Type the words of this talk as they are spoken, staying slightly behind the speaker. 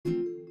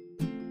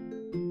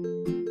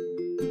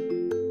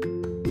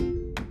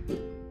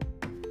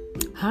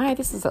Hi,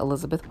 this is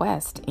Elizabeth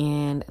West,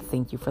 and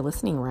thank you for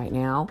listening right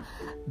now.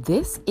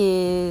 This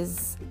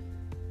is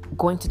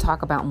going to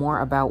talk more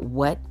about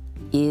what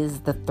is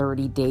the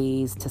 30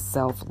 Days to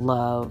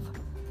Self-Love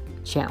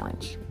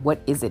Challenge.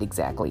 What is it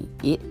exactly?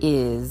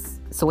 It's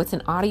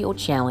an audio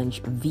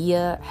challenge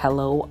via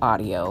Hello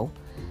Audio,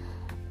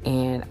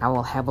 and I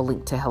will have a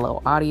link to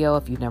Hello Audio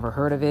if you've never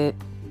heard of it.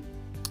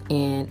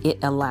 And it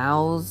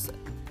allows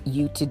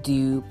you to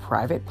do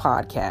private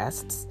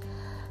podcasts.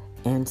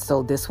 And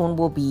so this one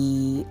will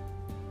be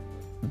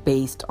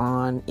based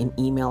on an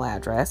email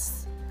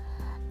address.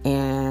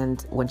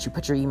 And once you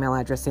put your email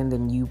address in,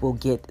 then you will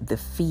get the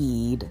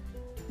feed,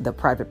 the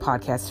private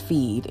podcast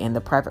feed. And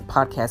the private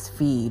podcast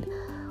feed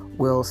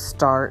will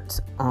start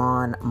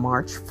on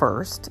March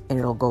 1st and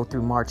it'll go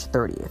through March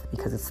 30th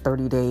because it's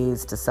 30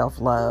 Days to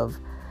Self-Love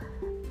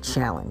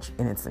Challenge.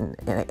 And it's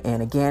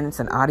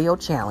an audio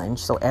challenge.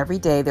 So every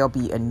day there'll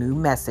be a new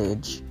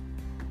message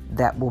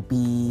that will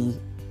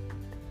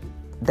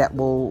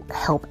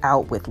help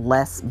out with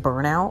less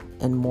burnout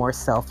and more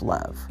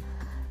self-love.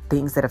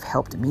 Things that have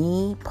helped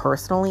me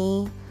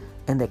personally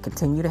and that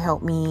continue to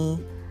help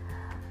me.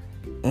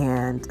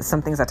 And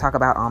some things I talk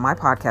about on my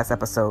podcast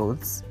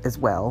episodes as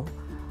well.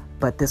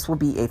 But this will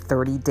be a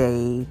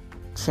 30-day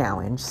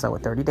challenge. So a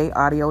 30-day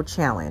audio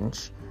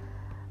challenge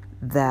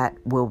that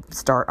will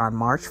start on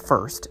March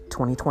 1st,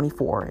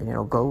 2024. And it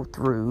will go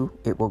through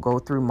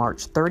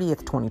March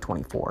 30th,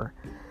 2024.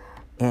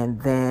 And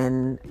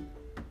then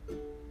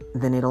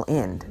it'll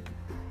end.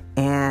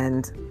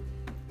 And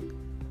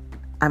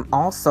I'm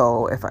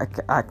also, if I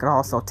could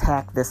also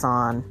tack this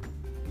on,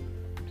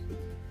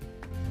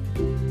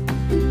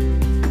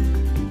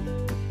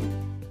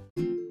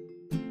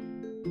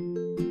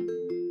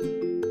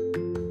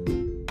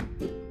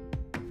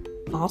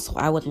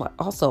 I would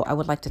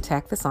like to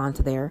tack this on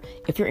to there.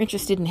 If you're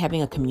interested in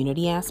having a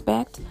community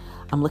aspect,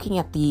 I'm looking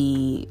at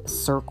the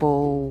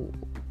Circle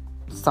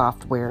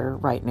software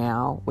right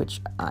now,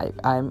 which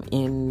I'm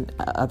in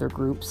other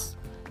groups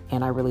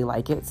and I really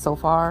like it so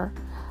far.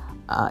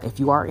 If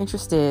you're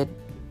interested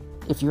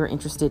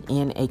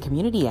in a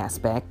community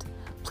aspect,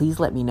 please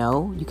let me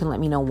know. You can let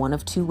me know one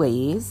of two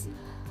ways,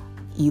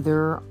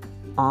 either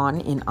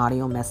on an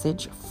audio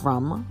message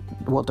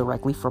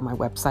directly from my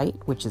website,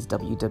 which is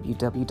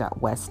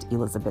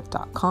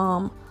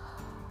www.westelizabeth.com.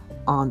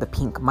 On the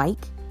pink mic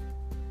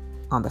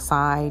on the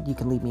side, you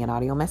can leave me an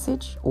audio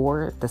message,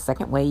 or the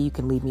second way, you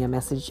can leave me a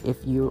message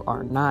if you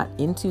are not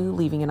into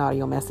leaving an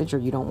audio message or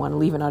you don't want to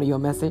leave an audio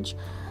message.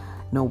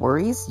 No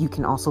worries. You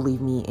can also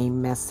leave me a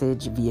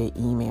message via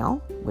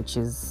email, which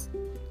is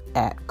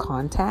at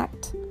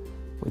contact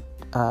with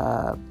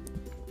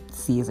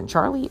C is in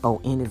Charlie,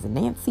 O-N is in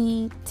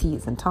Nancy, T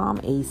is in Tom,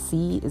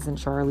 A-C is in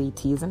Charlie,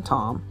 T is in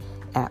Tom,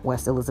 at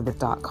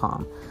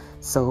westelizabeth.com.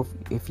 So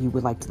if you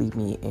would like to leave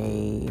me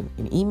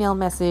an email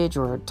message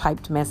or a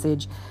typed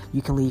message,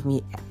 you can leave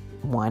me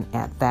one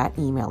at that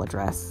email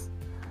address.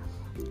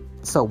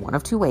 So one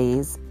of two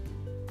ways.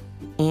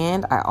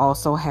 And I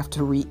also have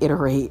to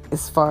reiterate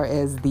as far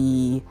as if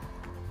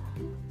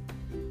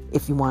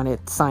you want to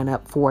sign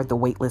up for the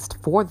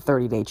waitlist for the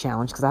 30-day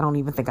challenge, because I don't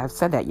even think I've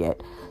said that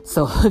yet.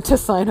 So to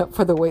sign up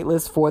for the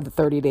waitlist for the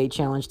 30-day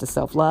challenge to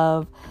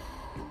self-love,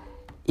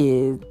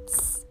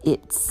 it's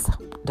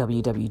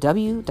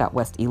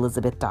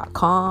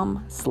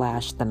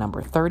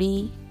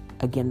www.westelizabeth.com/30.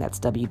 Again, that's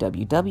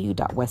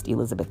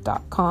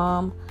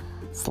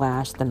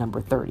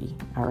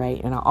www.westelizabeth.com/30. All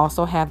right. And I'll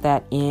also have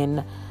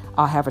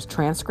I'll have a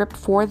transcript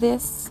for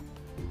this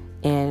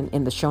and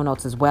in the show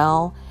notes as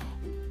well.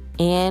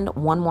 And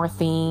one more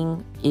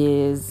thing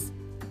is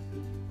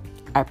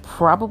I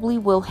probably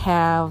will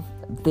have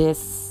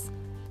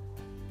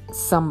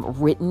some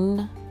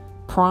written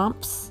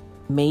prompts.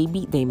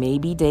 Maybe they may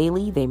be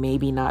daily. They may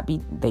not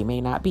be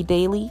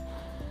daily.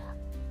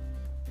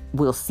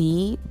 We'll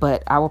see,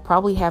 but I will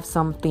probably have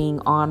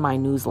something on my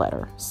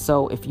newsletter.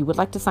 So if you would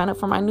like to sign up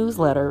for my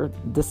newsletter,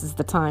 this is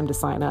the time to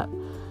sign up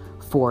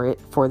for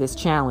this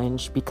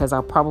challenge, because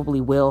I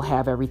probably will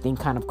have everything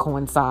kind of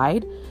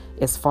coincide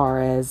as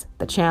far as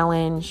the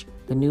challenge.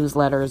 The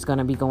newsletter is going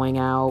to be going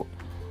out,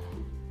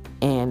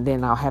 and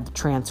then I'll have the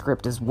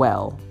transcript as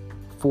well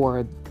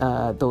for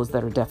those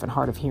that are deaf and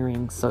hard of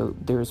hearing. So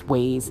there's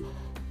ways,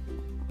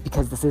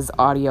 because this is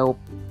audio.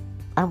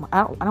 I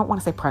don't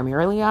want to say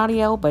primarily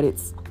audio, but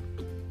it's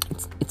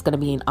going to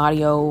be an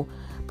audio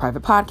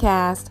private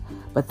podcast.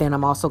 But then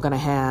I'm also going to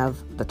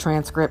have the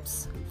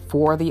transcripts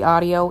for the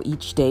audio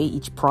each day.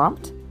 Each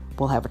prompt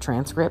will have a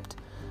transcript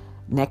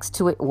next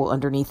to it,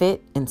 underneath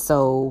it, and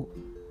so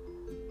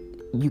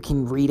you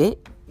can read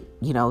it.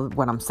 You know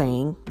what I'm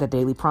saying, the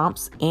daily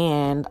prompts.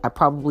 And I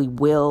probably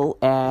will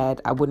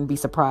add, I wouldn't be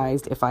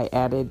surprised if I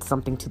added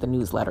something to the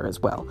newsletter as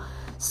well.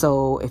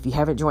 So if you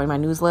haven't joined my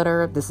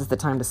newsletter, this is the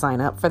time to sign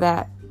up for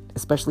that,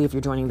 especially if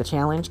you're joining the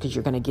challenge, because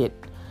you're going to get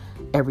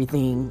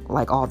everything,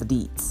 like all the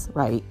deets,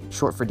 right?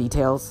 Short for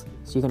details.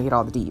 So you're going to get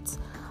all the deets.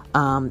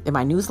 In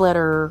my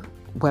newsletter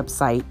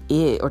website,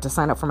 or to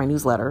sign up for my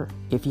newsletter,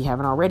 if you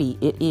haven't already,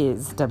 it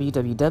is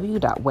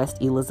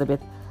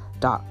www.westelizabeth.com.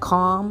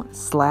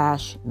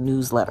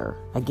 westelizabeth.com/newsletter.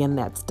 Again,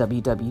 that's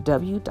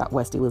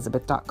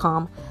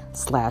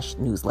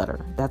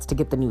www.westelizabeth.com/newsletter. That's to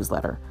get the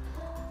newsletter.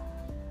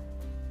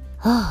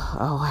 Oh,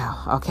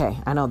 wow. Okay.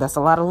 I know that's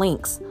a lot of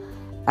links.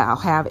 I'll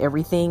have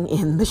everything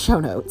in the show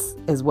notes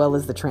as well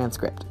as the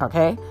transcript.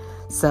 Okay.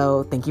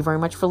 So thank you very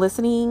much for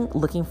listening.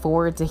 Looking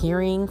forward to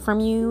hearing from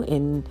you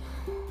and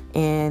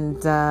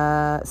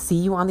see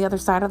you on the other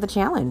side of the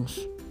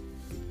challenge.